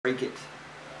break it.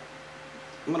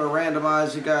 I'm gonna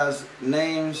randomize you guys'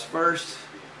 names first.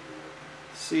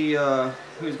 See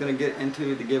who's gonna get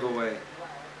into the giveaway.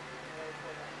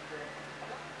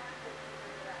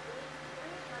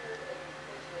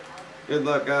 Good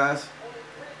luck, guys.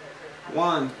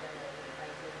 1,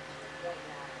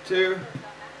 2,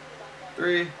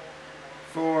 3,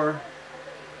 4.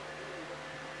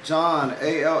 John,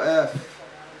 ALF.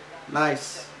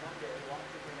 Nice.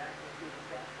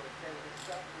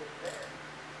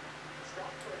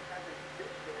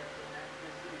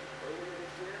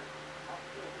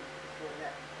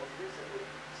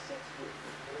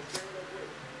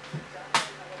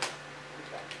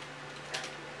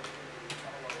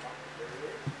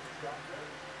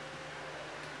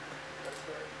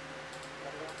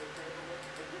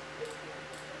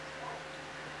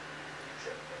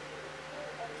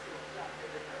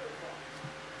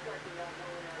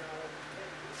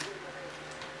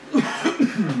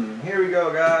 Here we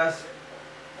go, guys.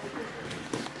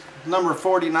 Number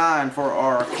 49 for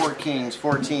our Court Kings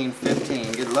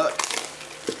 14-15. Good luck.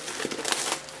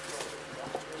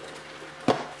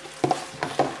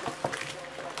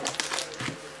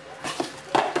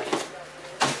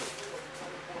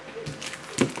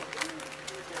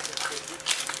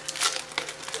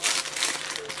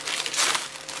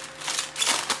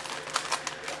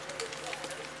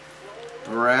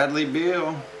 Bradley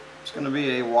Beal. It's going to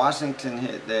be a Washington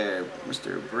hit there,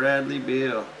 Mr. Bradley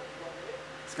Beal.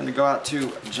 It's going to go out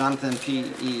to Jonathan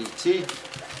P.E.T.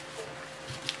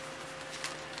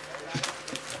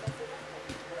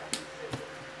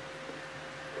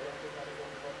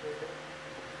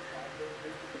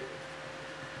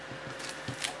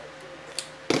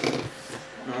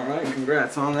 Alright,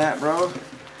 congrats on that, bro.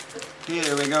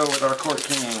 Here we go with our Court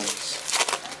Kings.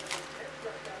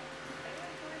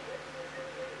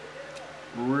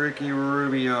 Ricky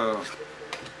Rubio.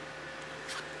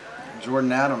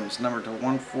 Jordan Adams, number to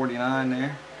 149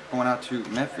 there. Going out to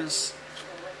Memphis.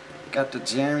 Got the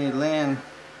Jeremy Lin.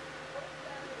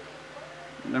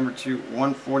 Number to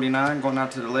 149. Going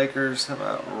out to the Lakers. How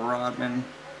about Rodman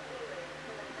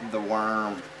the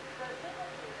Worm?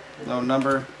 Low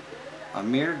number.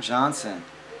 Amir Johnson.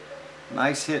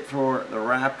 Nice hit for the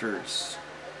Raptors.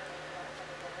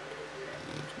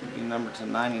 Be number to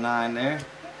 99 there.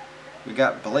 We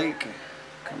got Blake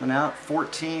coming out,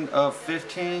 14 of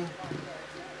 15.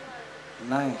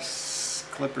 Nice.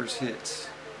 Clippers hit.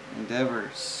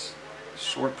 Endeavors.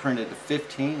 Short printed to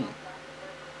 15.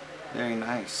 Very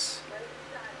nice.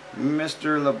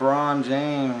 Mr. LeBron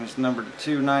James, number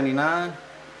 299.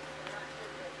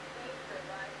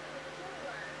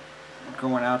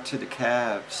 Going out to the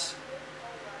Cavs.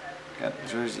 Got the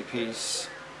jersey piece.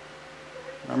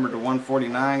 Number to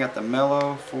 149. Got the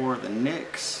Melo for the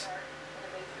Knicks.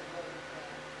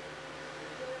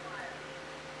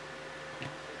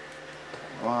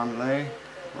 Vonleh,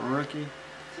 rookie,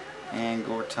 and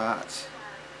Gortat,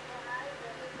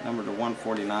 number to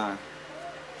 149.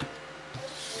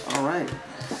 Alright,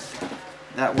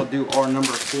 that will do our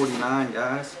number 49,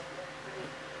 guys.